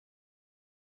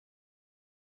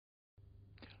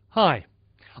Hi,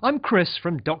 I'm Chris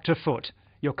from Dr. Foot,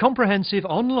 your comprehensive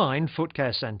online foot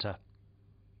care centre.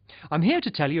 I'm here to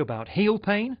tell you about heel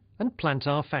pain and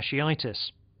plantar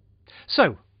fasciitis.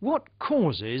 So, what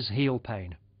causes heel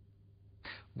pain?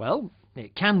 Well,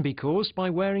 it can be caused by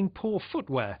wearing poor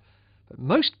footwear, but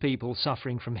most people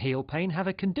suffering from heel pain have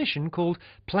a condition called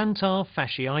plantar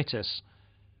fasciitis.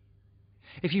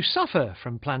 If you suffer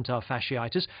from plantar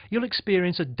fasciitis, you'll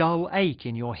experience a dull ache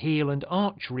in your heel and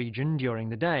arch region during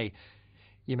the day.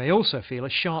 You may also feel a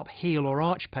sharp heel or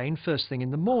arch pain first thing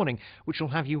in the morning, which will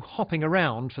have you hopping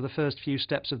around for the first few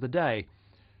steps of the day.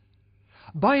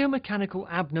 Biomechanical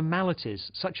abnormalities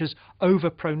such as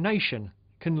overpronation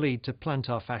can lead to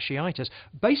plantar fasciitis.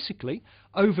 Basically,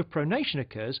 overpronation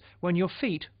occurs when your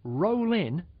feet roll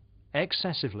in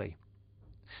excessively.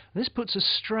 This puts a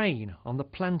strain on the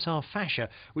plantar fascia,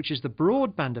 which is the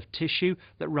broad band of tissue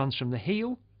that runs from the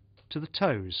heel to the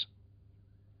toes.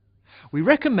 We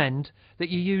recommend that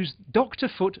you use Dr.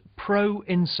 Foot Pro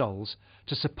insoles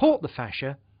to support the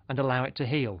fascia and allow it to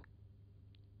heal.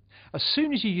 As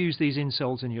soon as you use these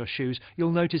insoles in your shoes,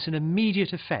 you'll notice an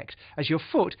immediate effect as your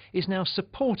foot is now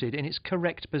supported in its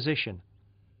correct position.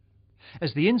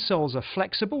 As the insoles are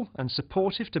flexible and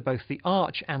supportive to both the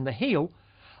arch and the heel,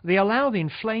 they allow the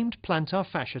inflamed plantar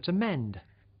fascia to mend,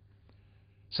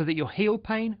 so that your heel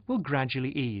pain will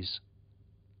gradually ease.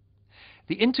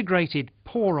 The integrated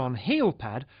pour-on heel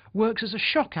pad works as a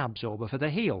shock absorber for the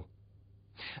heel.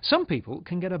 Some people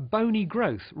can get a bony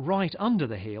growth right under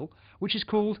the heel, which is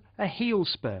called a heel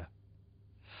spur.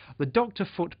 The Dr.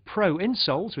 Foot Pro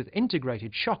insoles with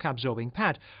integrated shock absorbing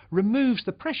pad removes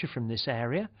the pressure from this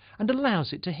area and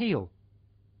allows it to heal.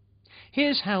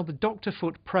 Here's how the Dr.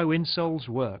 Foot Pro insoles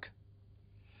work.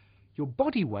 Your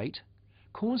body weight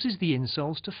causes the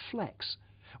insoles to flex,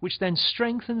 which then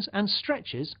strengthens and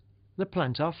stretches the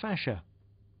plantar fascia.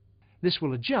 This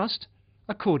will adjust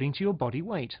according to your body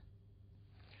weight.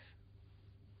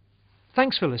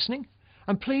 Thanks for listening,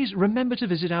 and please remember to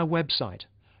visit our website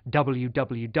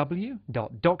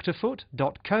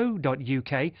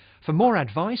www.drfoot.co.uk for more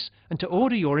advice and to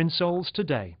order your insoles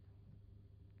today.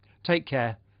 Take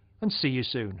care and see you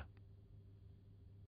soon.